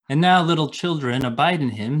And now, little children, abide in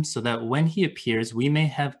him, so that when he appears, we may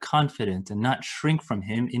have confidence and not shrink from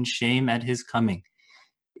him in shame at his coming.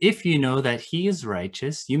 If you know that he is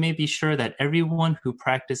righteous, you may be sure that everyone who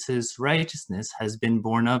practices righteousness has been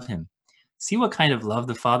born of him. See what kind of love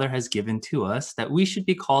the Father has given to us, that we should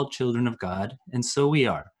be called children of God, and so we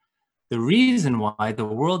are. The reason why the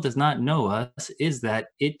world does not know us is that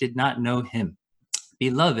it did not know him.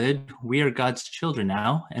 Beloved, we are God's children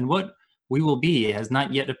now, and what we will be has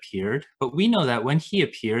not yet appeared, but we know that when he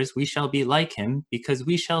appears, we shall be like him, because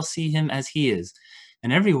we shall see him as he is.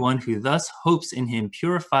 And everyone who thus hopes in him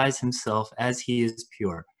purifies himself as he is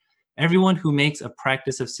pure. Everyone who makes a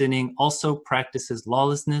practice of sinning also practices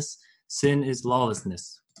lawlessness. Sin is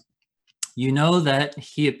lawlessness. You know that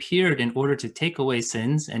he appeared in order to take away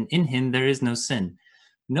sins, and in him there is no sin.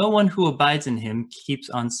 No one who abides in him keeps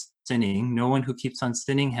on sinning. No one who keeps on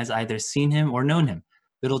sinning has either seen him or known him.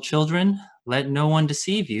 Little children, let no one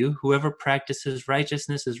deceive you. Whoever practices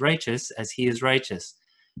righteousness is righteous as he is righteous.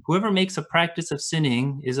 Whoever makes a practice of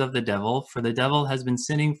sinning is of the devil, for the devil has been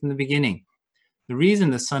sinning from the beginning. The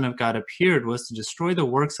reason the Son of God appeared was to destroy the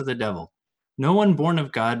works of the devil. No one born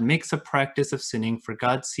of God makes a practice of sinning, for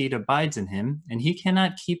God's seed abides in him, and he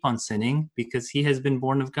cannot keep on sinning because he has been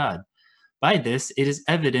born of God. By this, it is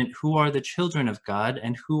evident who are the children of God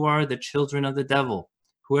and who are the children of the devil.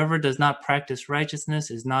 Whoever does not practice righteousness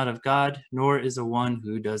is not of God, nor is the one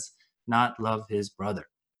who does not love his brother.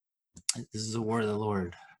 This is the word of the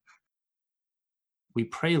Lord. We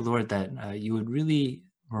pray, Lord, that you would really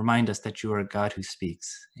remind us that you are a God who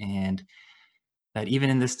speaks, and that even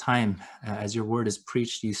in this time, as your word is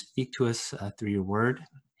preached, you speak to us through your word.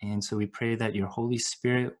 And so we pray that your Holy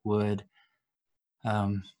Spirit would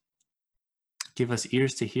give us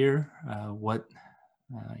ears to hear what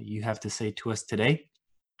you have to say to us today,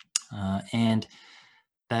 and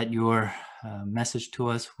that your message to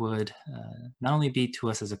us would not only be to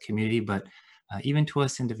us as a community, but even to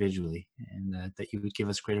us individually, and that you would give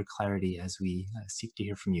us greater clarity as we seek to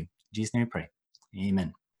hear from you. In Jesus' name we pray.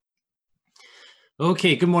 Amen.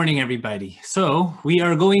 Okay, good morning, everybody. So we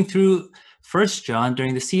are going through 1 John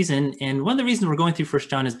during the season, and one of the reasons we're going through 1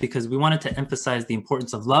 John is because we wanted to emphasize the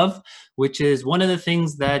importance of love, which is one of the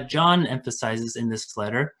things that John emphasizes in this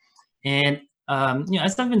letter. And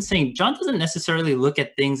as I've been saying, John doesn't necessarily look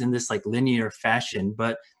at things in this like linear fashion,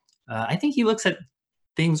 but I think he looks at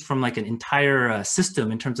things from like an entire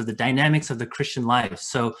system in terms of the dynamics of the Christian life.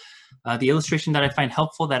 So the illustration that I find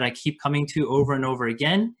helpful that I keep coming to over and over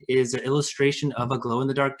again is an illustration of a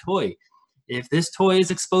glow-in-the-dark toy. If this toy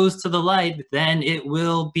is exposed to the light, then it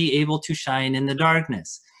will be able to shine in the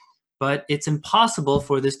darkness. But it's impossible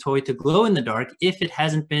for this toy to glow in the dark if it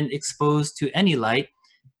hasn't been exposed to any light.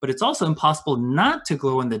 But it's also impossible not to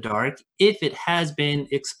glow in the dark if it has been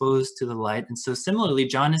exposed to the light. And so similarly,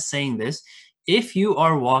 John is saying this: if you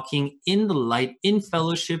are walking in the light, in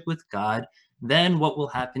fellowship with God, then what will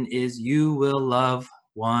happen is you will love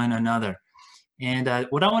one another. And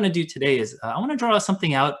what I want to do today is I want to draw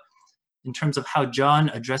something out in terms of how John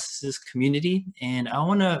addresses his community, and I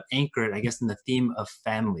want to anchor it, I guess, in the theme of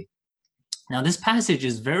family. Now, this passage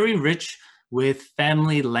is very rich with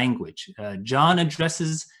family language. John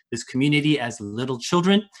addresses this community as little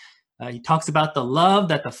children. He talks about the love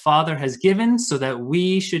that the Father has given so that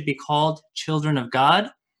we should be called children of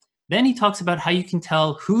God. Then he talks about how you can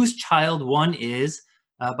tell whose child one is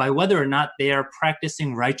by whether or not they are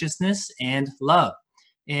practicing righteousness and love.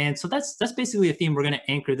 And so that's basically a theme we're going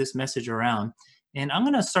to anchor this message around. And I'm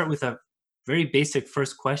going to start with a very basic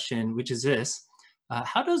first question, which is this: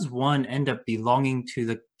 how does one end up belonging to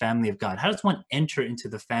the family of God? How does one enter into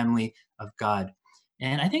the family of God?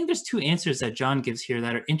 And I think there's two answers that John gives here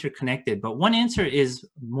that are interconnected, but one answer is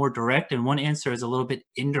more direct and one answer is a little bit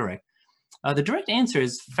indirect. The direct answer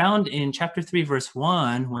is found in chapter 3, verse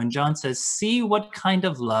 1, when John says, "See what kind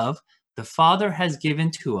of love the Father has given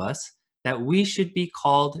to us, that we should be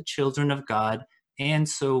called children of God, and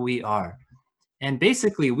so we are." And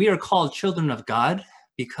basically, we are called children of God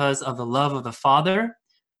because of the love of the Father,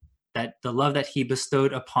 that the love that he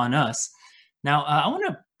bestowed upon us. Now, I want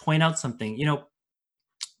to point out something.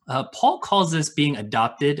 Paul calls this being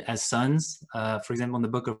adopted as sons, for example, in the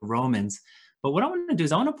book of Romans. But what I want to do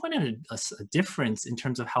is I want to point out a difference in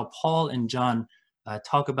terms of how Paul and John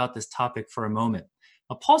talk about this topic for a moment.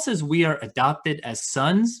 Paul says we are adopted as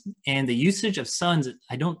sons, and the usage of sons,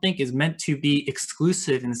 I don't think, is meant to be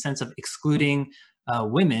exclusive in the sense of excluding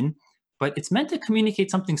women, but it's meant to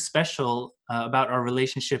communicate something special about our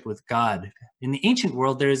relationship with God. In the ancient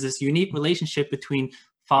world, there is this unique relationship between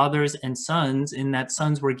fathers and sons, in that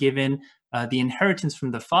sons were given the inheritance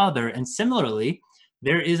from the father, and similarly,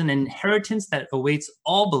 there is an inheritance that awaits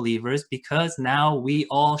all believers because now we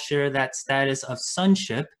all share that status of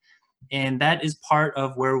sonship. And that is part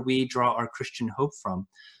of where we draw our Christian hope from.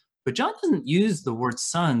 But John doesn't use the word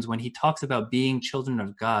sons when he talks about being children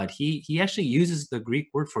of God. He actually uses the Greek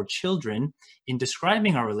word for children in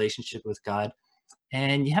describing our relationship with God.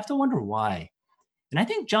 And you have to wonder why. And I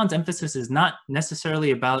think John's emphasis is not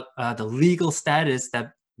necessarily about the legal status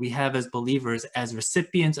that we have as believers as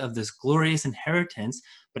recipients of this glorious inheritance,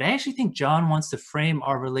 but I actually think John wants to frame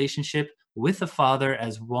our relationship with the Father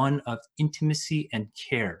as one of intimacy and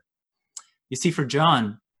care. You see, for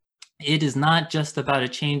John, it is not just about a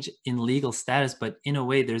change in legal status, but in a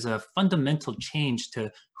way, there's a fundamental change to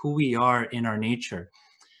who we are in our nature.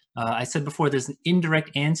 I said before, there's an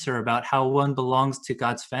indirect answer about how one belongs to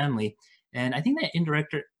God's family. And I think that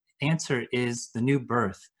indirect answer is the new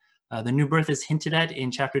birth. The new birth is hinted at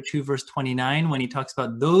in chapter 2, verse 29, when he talks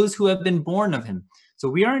about those who have been born of him. So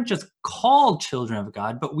we aren't just called children of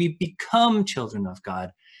God, but we become children of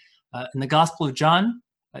God. In the Gospel of John,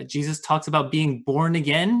 Jesus talks about being born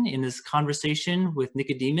again in this conversation with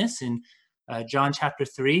Nicodemus in John chapter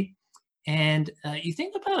 3. And you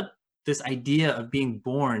think about this idea of being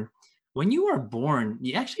born. When you are born,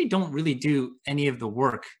 you actually don't really do any of the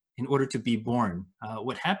work in order to be born.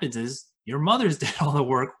 What happens is your mothers did all the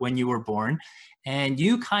work when you were born, and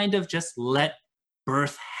you kind of just let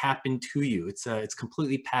birth happen to you. It's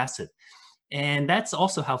completely passive. And that's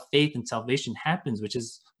also how faith and salvation happens, which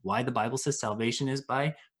is why the Bible says salvation is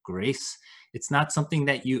by grace. It's not something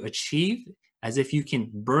that you achieve as if you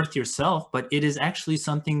can birth yourself, but it is actually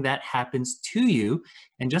something that happens to you.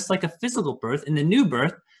 And just like a physical birth, in the new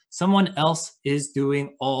birth, someone else is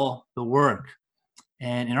doing all the work.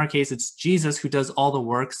 And in our case, it's Jesus who does all the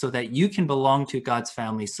work so that you can belong to God's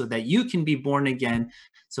family, so that you can be born again,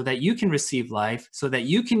 so that you can receive life, so that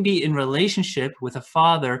you can be in relationship with a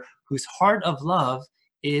Father whose heart of love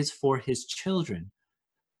is for his children.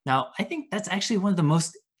 Now, I think that's actually one of the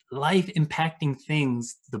most life impacting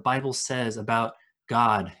things the Bible says about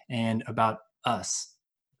God and about us.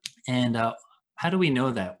 And how do we know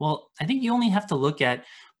that? Well, I think you only have to look at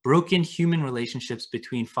broken human relationships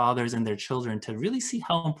between fathers and their children to really see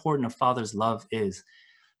how important a father's love is.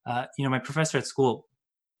 My professor at school,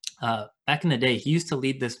 back in the day, he used to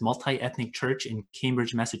lead this multi-ethnic church in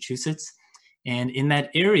Cambridge, Massachusetts. And in that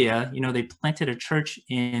area, they planted a church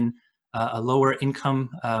in a lower income,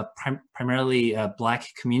 primarily Black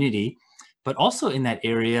community. But also in that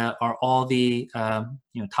area are all the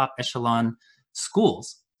top echelon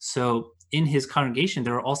schools. So in his congregation,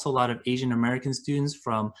 there are also a lot of Asian American students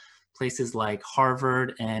from places like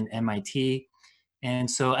Harvard and MIT. And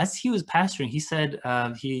so as he was pastoring, he said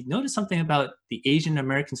he noticed something about the Asian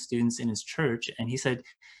American students in his church. And he said,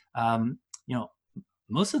 um, you know,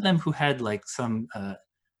 most of them who had like some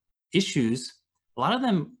issues, a lot of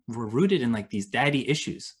them were rooted in like these daddy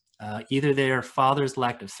issues. Either their fathers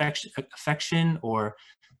lacked affection, or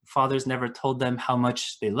fathers never told them how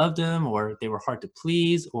much they loved them, or they were hard to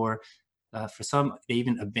please, or for some, they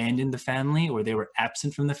even abandoned the family, or they were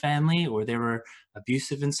absent from the family, or they were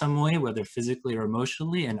abusive in some way, whether physically or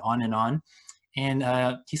emotionally, and on and on. And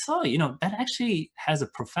he saw, that actually has a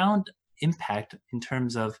profound impact in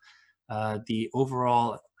terms of the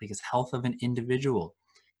overall, I guess, health of an individual.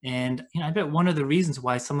 And I bet one of the reasons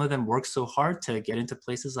why some of them work so hard to get into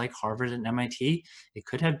places like Harvard and MIT, it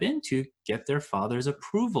could have been to get their father's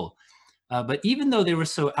approval. But even though they were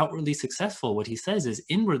so outwardly successful, what he says is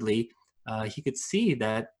inwardly, he could see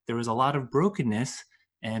that there was a lot of brokenness.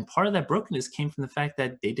 And part of that brokenness came from the fact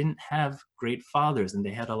that they didn't have great fathers, and they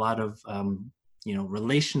had a lot of,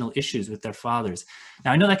 relational issues with their fathers.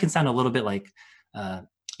 Now, I know that can sound a little bit like,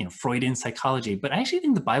 Freudian psychology, but I actually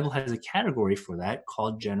think the Bible has a category for that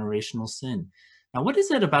called generational sin. Now, what is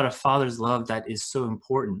it about a father's love that is so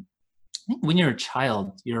important? I think when you're a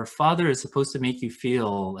child, your father is supposed to make you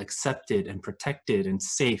feel accepted and protected and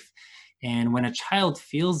safe. And when a child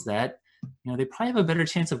feels that, they probably have a better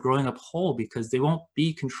chance of growing up whole because they won't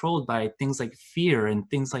be controlled by things like fear and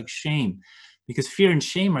things like shame. Because fear and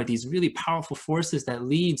shame are these really powerful forces that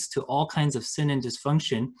leads to all kinds of sin and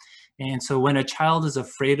dysfunction. And so when a child is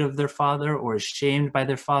afraid of their father or is shamed by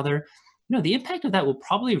their father, the impact of that will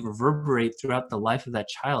probably reverberate throughout the life of that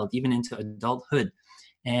child, even into adulthood.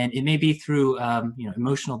 And it may be through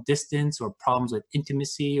emotional distance or problems with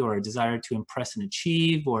intimacy or a desire to impress and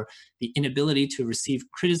achieve, or the inability to receive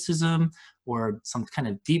criticism, or some kind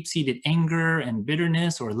of deep-seated anger and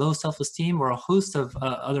bitterness, or low self-esteem, or a host of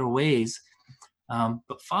other ways.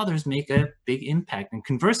 But fathers make a big impact. And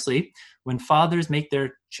conversely, when fathers make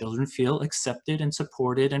their children feel accepted and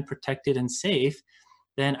supported and protected and safe,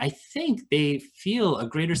 then I think they feel a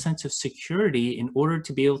greater sense of security in order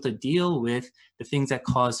to be able to deal with the things that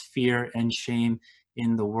cause fear and shame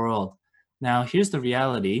in the world. Now, here's the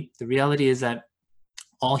reality. The reality is that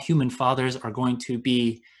all human fathers are going to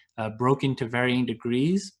be broken to varying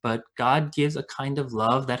degrees, but God gives a kind of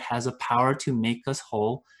love that has a power to make us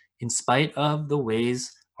whole in spite of the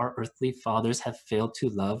ways our earthly fathers have failed to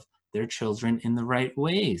love their children in the right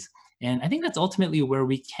ways. And I think that's ultimately where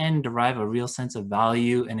we can derive a real sense of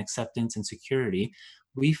value and acceptance and security.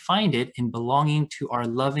 We find it in belonging to our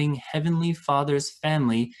loving Heavenly Father's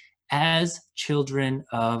family as children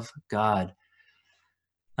of God.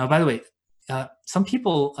 Now, by the way, some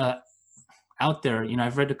people out there,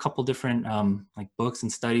 I've read a couple different like books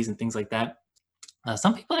and studies and things like that.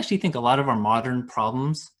 Some people actually think a lot of our modern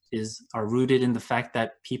problems are rooted in the fact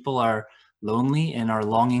that people are lonely and are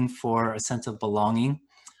longing for a sense of belonging.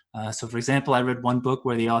 So, for example, I read one book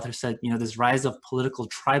where the author said, this rise of political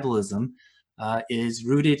tribalism is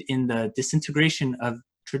rooted in the disintegration of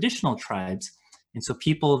traditional tribes. And so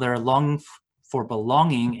people, they're longing for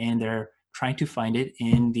belonging, and they're trying to find it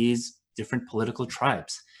in these different political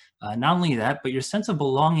tribes. Not only that, but your sense of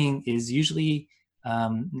belonging is usually,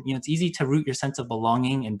 it's easy to root your sense of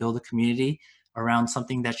belonging and build a community around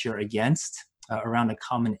something that you're against, around a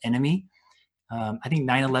common enemy. I think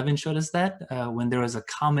 9/11 showed us that when there was a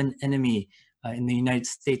common enemy in the United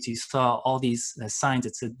States, you saw all these signs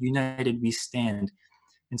that said, "United we stand."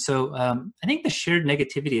 And so I think the shared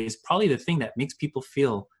negativity is probably the thing that makes people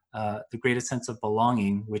feel the greatest sense of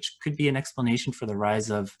belonging, which could be an explanation for the rise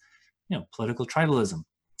of, political tribalism.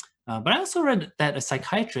 But I also read that a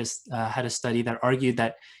psychiatrist had a study that argued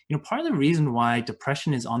that, part of the reason why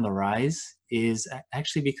depression is on the rise is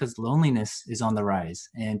actually because loneliness is on the rise,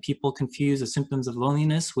 and people confuse the symptoms of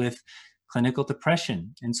loneliness with clinical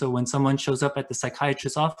depression. And so when someone shows up at the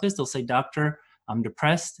psychiatrist's office, they'll say, "Doctor, I'm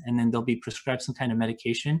depressed," and then they'll be prescribed some kind of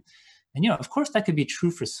medication. And, of course, that could be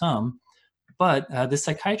true for some. But the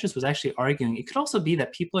psychiatrist was actually arguing it could also be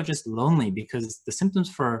that people are just lonely because the symptoms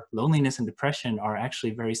for loneliness and depression are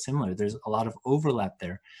actually very similar. There's a lot of overlap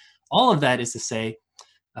there. All of that is to say,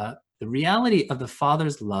 the reality of the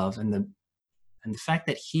Father's love and the fact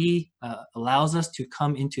that He allows us to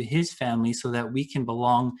come into His family so that we can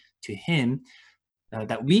belong to Him,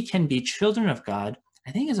 that we can be children of God,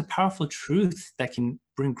 I think is a powerful truth that can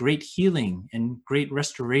bring great healing and great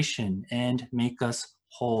restoration and make us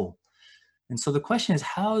whole. And so the question is,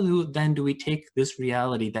 how do we take this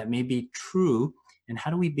reality that may be true, and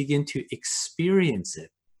how do we begin to experience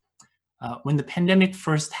it? When the pandemic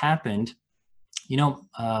first happened,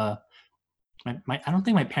 I don't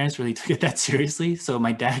think my parents really took it that seriously. So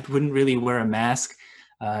my dad wouldn't really wear a mask.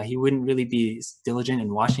 He wouldn't really be diligent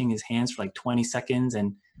in washing his hands for like 20 seconds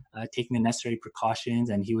and taking the necessary precautions.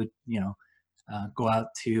 And he would, go out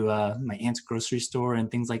to my aunt's grocery store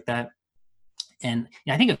and things like that. And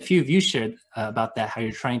I think a few of you shared about that, how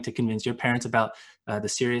you're trying to convince your parents about the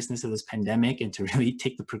seriousness of this pandemic and to really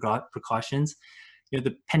take the precautions.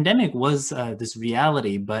 The pandemic was this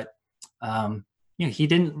reality, but he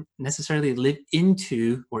didn't necessarily live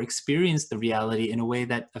into or experience the reality in a way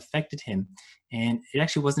that affected him. And it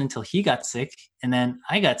actually wasn't until he got sick, and then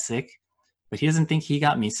I got sick, but he doesn't think he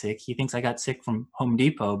got me sick. He thinks I got sick from Home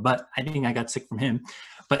Depot, but I think I got sick from him.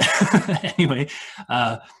 But anyway,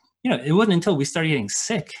 it wasn't until we started getting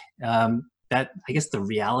sick that I guess the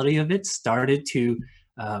reality of it started to,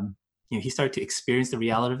 he started to experience the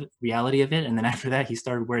reality of it. And then after that, he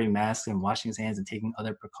started wearing masks and washing his hands and taking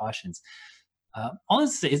other precautions. All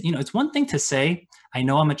this is, it's one thing to say, I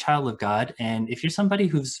know I'm a child of God. And if you're somebody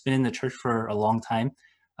who's been in the church for a long time,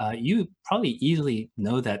 you probably easily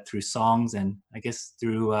know that through songs and I guess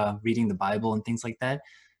through reading the Bible and things like that,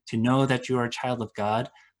 to know that you are a child of God.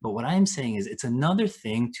 But what I'm saying is it's another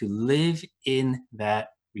thing to live in that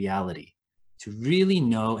reality, to really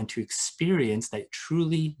know and to experience that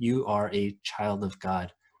truly you are a child of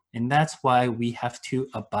God. And that's why we have to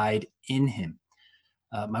abide in Him.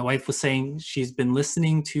 My wife was saying she's been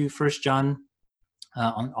listening to First John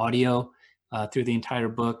on audio through the entire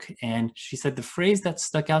book. And she said the phrase that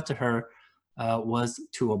stuck out to her was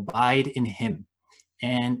to abide in Him.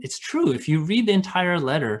 And it's true. If you read the entire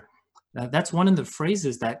letter, that's one of the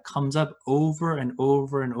phrases that comes up over and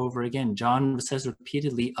over and over again. John says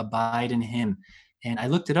repeatedly, abide in Him. And I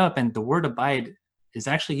looked it up, and the word abide is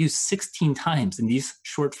actually used 16 times in these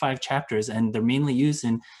short 5 chapters. And they're mainly used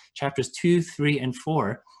in chapters 2, 3, and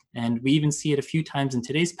 4. And we even see it a few times in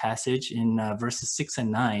today's passage in verses 6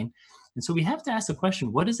 and 9. And so we have to ask the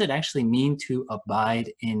question, what does it actually mean to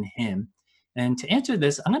abide in Him? And to answer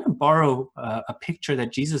this, I'm going to borrow a picture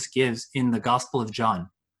that Jesus gives in the Gospel of John.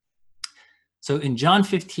 So in John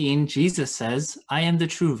 15, Jesus says, I am the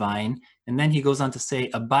true vine. And then he goes on to say,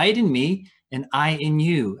 abide in me and I in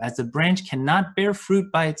you. As the branch cannot bear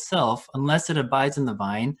fruit by itself unless it abides in the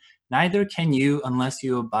vine, neither can you unless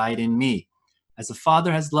you abide in me. As the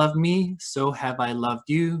Father has loved me, so have I loved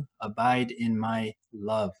you. Abide in my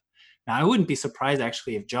love. Now, I wouldn't be surprised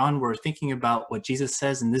actually if John were thinking about what Jesus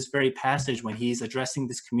says in this very passage when he's addressing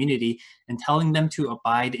this community and telling them to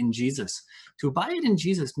abide in Jesus. To abide in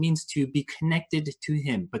Jesus means to be connected to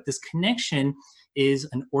him, but this connection is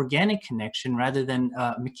an organic connection rather than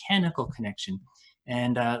a mechanical connection.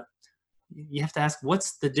 And you have to ask,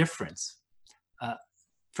 what's the difference?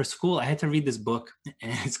 For school, I had to read this book,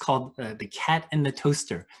 and it's called The Cat and the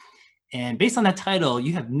Toaster. And based on that title,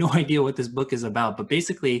 you have no idea what this book is about. But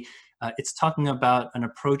basically, it's talking about an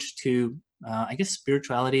approach to, I guess,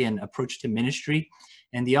 spirituality and approach to ministry.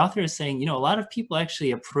 And the author is saying, a lot of people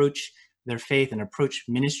actually approach their faith and approach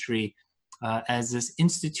ministry as this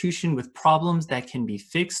institution with problems that can be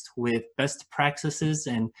fixed with best practices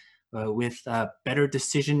and with better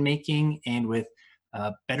decision making and with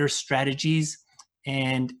better strategies.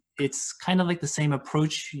 And it's kind of like the same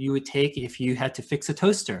approach you would take if you had to fix a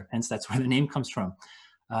toaster. Hence, that's where the name comes from.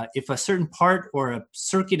 If a certain part or a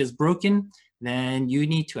circuit is broken, then you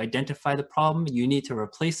need to identify the problem. You need to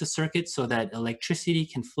replace the circuit so that electricity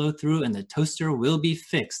can flow through and the toaster will be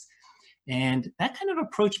fixed. And that kind of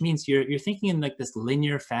approach means you're thinking in like this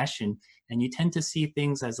linear fashion, and you tend to see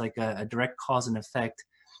things as like a direct cause and effect.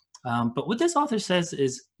 But what this author says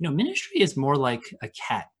is, ministry is more like a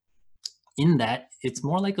cat, in that it's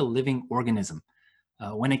more like a living organism.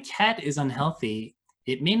 When a cat is unhealthy,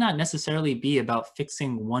 it may not necessarily be about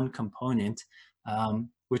fixing one component,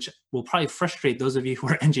 which will probably frustrate those of you who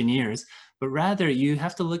are engineers, but rather you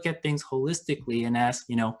have to look at things holistically and ask,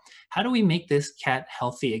 how do we make this cat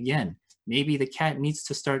healthy again? Maybe the cat needs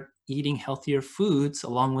to start eating healthier foods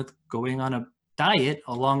along with going on a diet,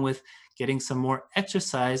 along with getting some more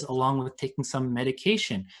exercise, along with taking some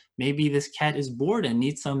medication. Maybe this cat is bored and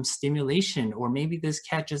needs some stimulation, or maybe this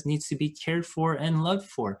cat just needs to be cared for and loved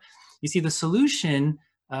for. You see, the solution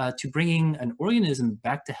to bringing an organism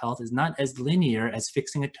back to health is not as linear as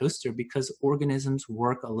fixing a toaster, because organisms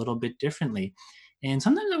work a little bit differently. And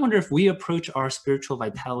sometimes I wonder if we approach our spiritual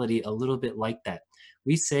vitality a little bit like that.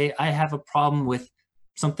 We say, I have a problem with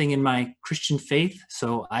something in my Christian faith,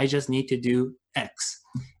 so I just need to do X.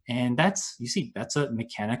 And that's a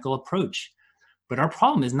mechanical approach. But our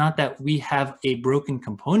problem is not that we have a broken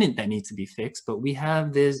component that needs to be fixed, but we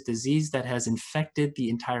have this disease that has infected the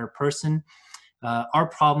entire person. Our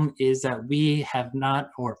problem is that we have not,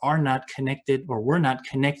 or are not connected, or we're not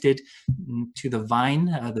connected to the vine,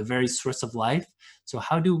 the very source of life. So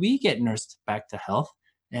how do we get nursed back to health?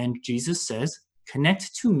 And Jesus says,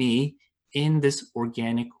 connect to me in this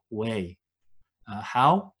organic way.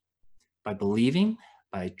 How? By believing,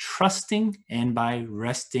 by trusting, and by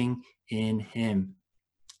resting in him.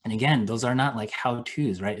 And again, those are not like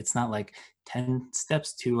how-tos, right? It's not like 10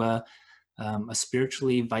 steps to a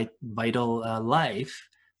spiritually vital life,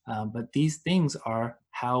 but these things are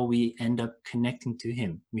how we end up connecting to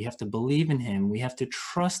him. We have to believe in him, we have to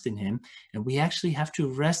trust in him, and we actually have to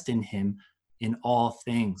rest in him in all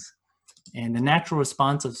things. And the natural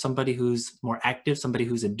response of somebody who's more active, somebody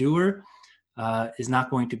who's a doer, is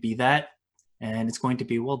not going to be that. And it's going to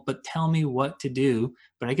be, well, but tell me what to do.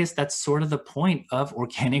 But I guess that's sort of the point of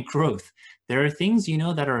organic growth. There are things,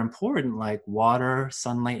 that are important, like water,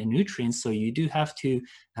 sunlight, and nutrients. So you do have to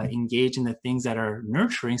engage in the things that are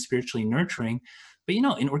nurturing, spiritually nurturing. But,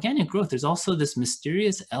 in organic growth, there's also this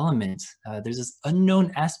mysterious element. There's this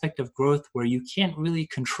unknown aspect of growth where you can't really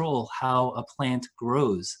control how a plant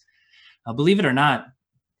grows. Believe it or not,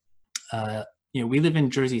 we live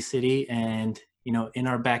in Jersey City, and, in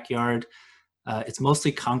our backyard, it's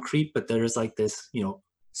mostly concrete, but there's like this,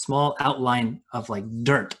 small outline of like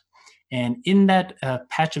dirt. And in that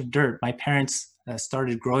patch of dirt, my parents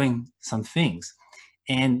started growing some things,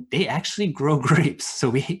 and they actually grow grapes. So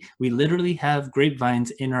we literally have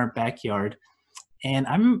grapevines in our backyard. And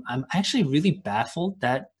I'm actually really baffled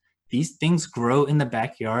that these things grow in the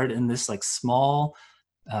backyard in this like small,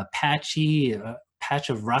 patchy patch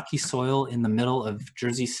of rocky soil in the middle of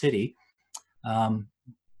Jersey City.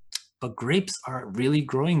 But grapes are really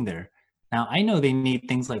growing there. Now, I know they need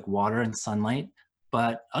things like water and sunlight,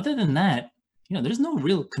 but other than that, there's no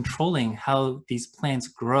real controlling how these plants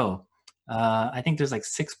grow. I think there's like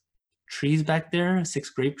 6 trees back there, 6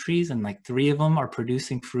 grape trees, and like 3 of them are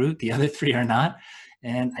producing fruit. The other 3 are not.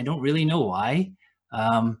 And I don't really know why.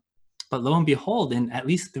 But lo and behold, in at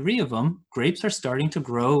least 3 of them, grapes are starting to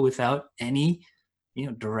grow without any,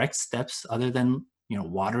 direct steps other than,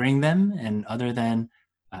 watering them, and other than,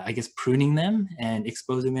 I guess, pruning them and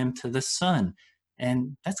exposing them to the sun.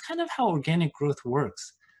 And that's kind of how organic growth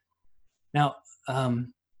works. Now,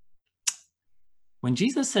 um, when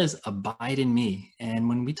Jesus says, abide in me, and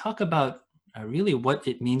when we talk about really what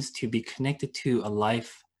it means to be connected to a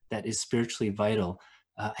life that is spiritually vital,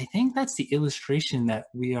 I think that's the illustration that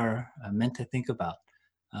we are meant to think about.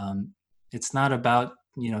 Um, it's not about,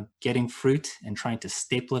 getting fruit and trying to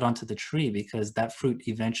staple it onto the tree, because that fruit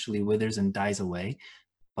eventually withers and dies away.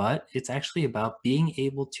 But it's actually about being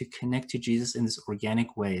able to connect to Jesus in this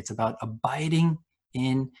organic way. It's about abiding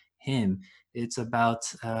in him. It's about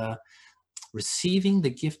receiving the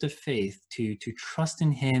gift of faith to trust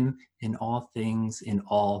in him in all things, in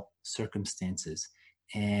all circumstances.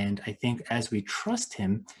 And I think as we trust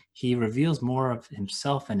him, he reveals more of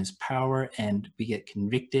himself and his power, and we get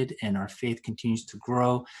convicted, and our faith continues to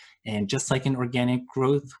grow. And just like in organic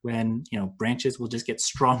growth, when branches will just get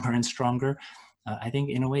stronger and stronger, I think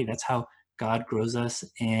in a way that's how God grows us,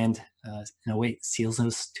 and in a way seals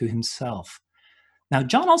us to himself. Now,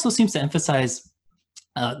 John also seems to emphasize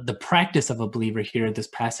the practice of a believer here in this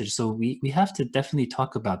passage. So we have to definitely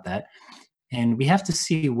talk about that. And we have to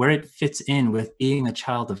see where it fits in with being a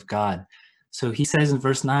child of God. So he says in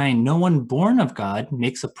verse 9, no one born of God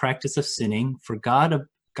makes a practice of sinning, for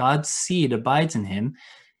God's seed abides in him,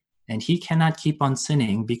 and he cannot keep on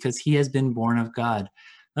sinning because he has been born of God.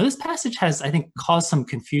 Now, this passage has, I think, caused some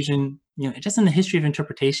confusion, just in the history of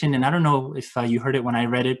interpretation. And I don't know if you heard it when I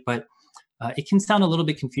read it, but it can sound a little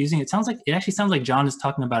bit confusing. It actually sounds like John is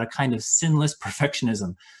talking about a kind of sinless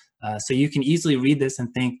perfectionism. So you can easily read this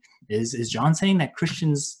and think, is John saying that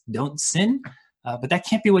Christians don't sin? But that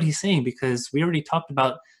can't be what he's saying, because we already talked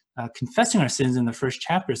about confessing our sins in the first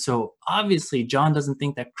chapter. So obviously John doesn't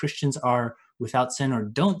think that Christians are without sin or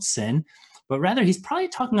don't sin, but rather he's probably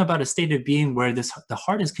talking about a state of being where the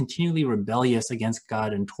heart is continually rebellious against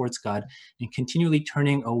God and towards God, and continually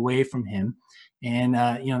turning away from him. And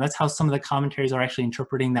that's how some of the commentaries are actually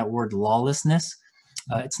interpreting that word lawlessness.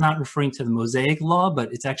 It's not referring to the Mosaic law,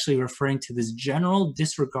 but it's actually referring to this general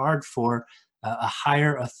disregard for a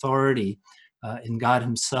higher authority in God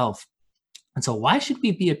himself. And so why should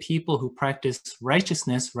we be a people who practice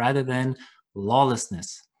righteousness rather than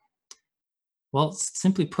lawlessness? Well,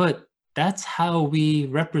 simply put, that's how we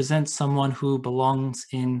represent someone who belongs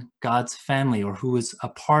in God's family, or who is a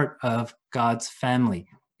part of God's family.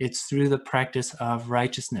 It's through the practice of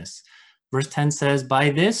righteousness. Verse 10 says, by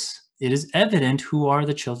this it is evident who are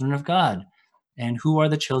the children of God and who are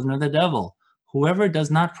the children of the devil. Whoever does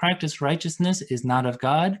not practice righteousness is not of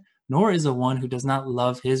God, nor is the one who does not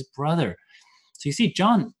love his brother. So you see,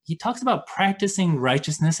 John, he talks about practicing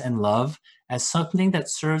righteousness and love as something that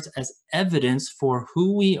serves as evidence for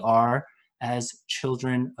who we are as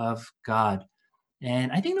children of God.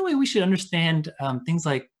 And I think the way we should understand things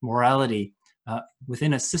like morality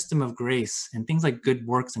within a system of grace, and things like good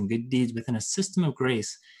works and good deeds within a system of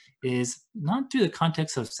grace, is not through the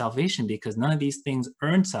context of salvation, because none of these things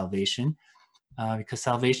earn salvation, because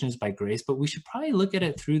salvation is by grace, but we should probably look at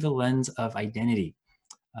it through the lens of identity.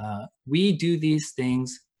 We do these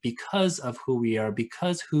things because of who we are,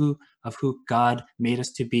 because of who God made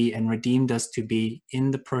us to be and redeemed us to be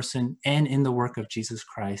in the person and in the work of Jesus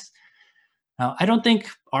Christ. Now, I don't think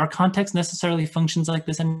our context necessarily functions like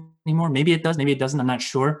this anymore. Maybe it does, maybe it doesn't, I'm not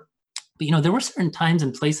sure. But there were certain times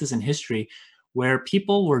and places in history where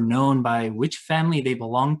people were known by which family they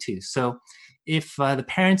belonged to. So if the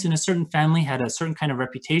parents in a certain family had a certain kind of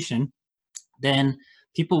reputation, then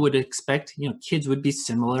people would expect, kids would be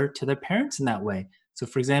similar to their parents in that way. So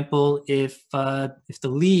for example, if the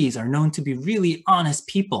Lees are known to be really honest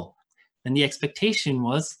people, then the expectation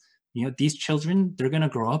was, these children, they're going to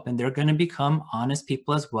grow up and they're going to become honest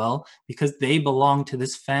people as well, because they belong to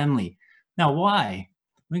this family. Now, why?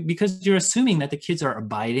 Because you're assuming that the kids are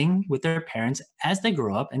abiding with their parents as they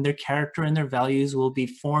grow up, and their character and their values will be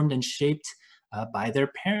formed and shaped by their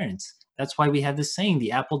parents. That's why we have this saying,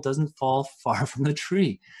 the apple doesn't fall far from the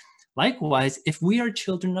tree. Likewise, if we are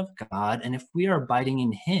children of God and if we are abiding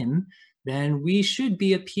in him, then we should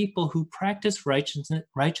be a people who practice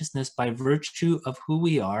righteousness by virtue of who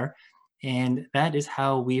we are. And that is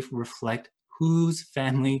how we reflect whose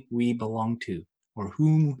family we belong to, or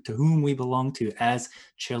to whom we belong to as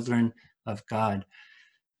children of God.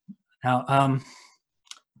 Now,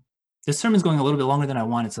 this sermon's going a little bit longer than I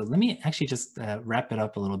wanted, so let me actually just wrap it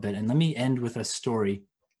up a little bit, and let me end with a story,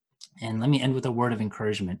 and let me end with a word of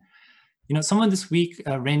encouragement. Someone this week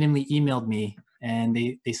randomly emailed me, and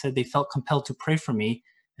they said they felt compelled to pray for me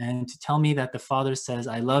and to tell me that the Father says,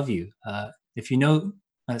 I love you. If you know,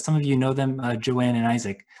 some of you know them, Joanne and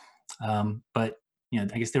Isaac, but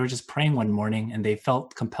I guess they were just praying one morning and they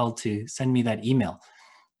felt compelled to send me that email.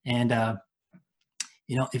 And,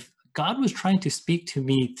 if God was trying to speak to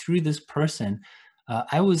me through this person,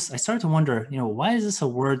 I started to wonder, why is this a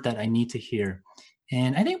word that I need to hear?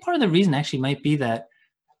 And I think part of the reason actually might be that,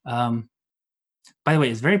 um, by the way,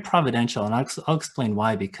 it's very providential, and I'll explain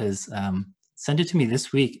why. Because sent it to me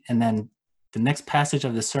this week, and then the next passage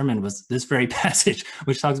of the sermon was this very passage,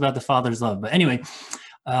 which talks about the Father's love. But anyway,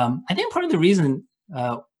 I think part of the reason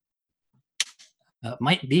uh,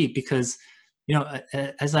 might be because,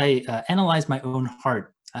 as I analyze my own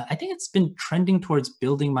heart, I think it's been trending towards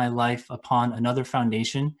building my life upon another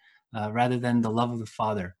foundation rather than the love of the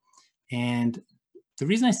Father. And the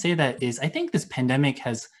reason I say that is I think this pandemic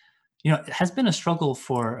it has been a struggle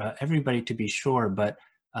for everybody, to be sure. But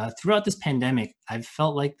throughout this pandemic, I've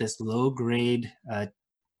felt like this low grade,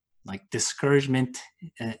 like discouragement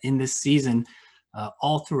in this season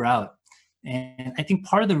all throughout. And I think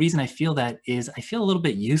part of the reason I feel that is I feel a little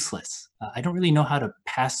bit useless. I don't really know how to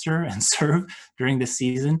pastor and serve during this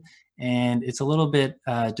season. And it's a little bit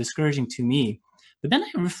discouraging to me. But then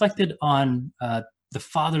I reflected on the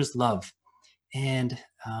Father's love. And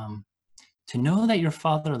to know that your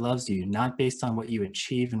Father loves you, not based on what you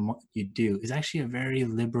achieve and what you do, is actually a very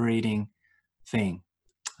liberating thing.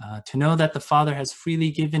 To know that the Father has freely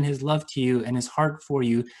given his love to you and his heart for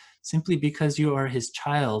you simply because you are his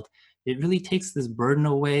child, it really takes this burden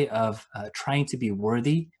away of trying to be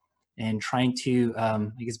worthy and trying to, I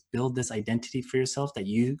guess, build this identity for yourself that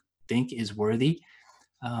you think is worthy.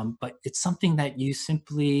 But it's something that you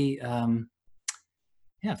simply,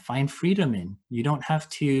 find freedom in. You don't have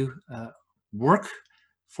to work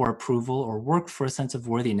for approval or work for a sense of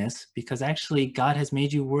worthiness, because actually God has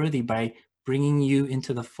made you worthy by bringing you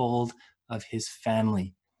into the fold of his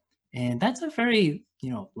family. And that's a very,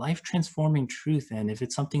 life transforming truth. And if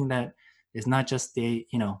it's something that is not just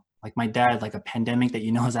like my dad, like a pandemic that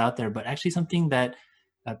is out there, but actually something that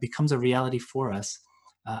becomes a reality for us,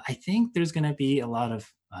 I think there's going to be a lot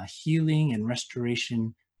of healing and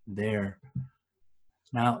restoration there.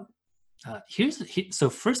 Now, so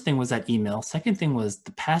first thing was that email. Second thing was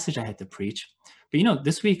the passage I had to preach. But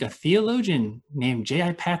this week a theologian named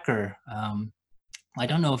J.I. Packer, I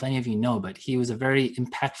don't know if any of you know, but he was a very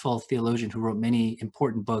impactful theologian who wrote many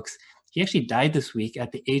important books. He actually died this week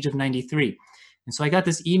at the age of 93. And so I got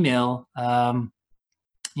this email, from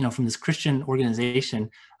this Christian organization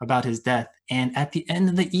about his death. And at the end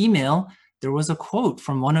of the email, there was a quote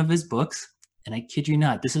from one of his books. And I kid you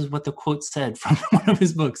not, this is what the quote said from one of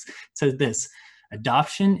his books. It says this: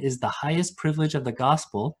 "Adoption is the highest privilege of the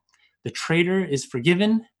gospel. The traitor is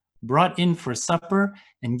forgiven, brought in for supper,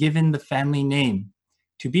 and given the family name.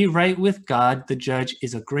 To be right with God, the judge,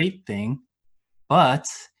 is a great thing, but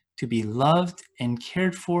to be loved and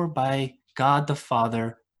cared for by God the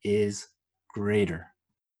Father is greater."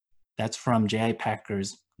 That's from J.I.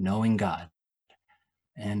 Packer's Knowing God.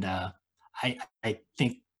 And I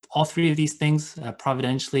think all three of these things,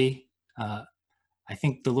 providentially, I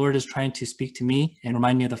think the Lord is trying to speak to me and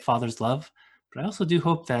remind me of the Father's love. But I also do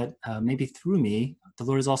hope that maybe through me, the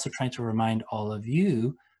Lord is also trying to remind all of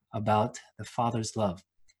you about the Father's love.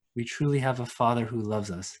 We truly have a Father who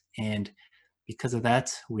loves us. And because of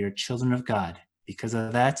that, we are children of God. Because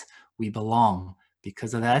of that, we belong.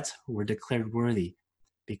 Because of that, we're declared worthy.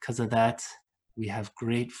 Because of that, we have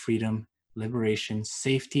great freedom, liberation,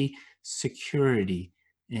 safety, security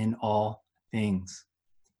in all things.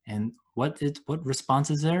 And what response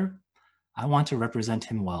is there? I want to represent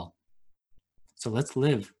him well. So let's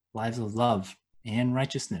live lives of love and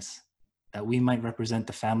righteousness, that we might represent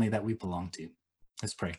the family that we belong to. Let's pray.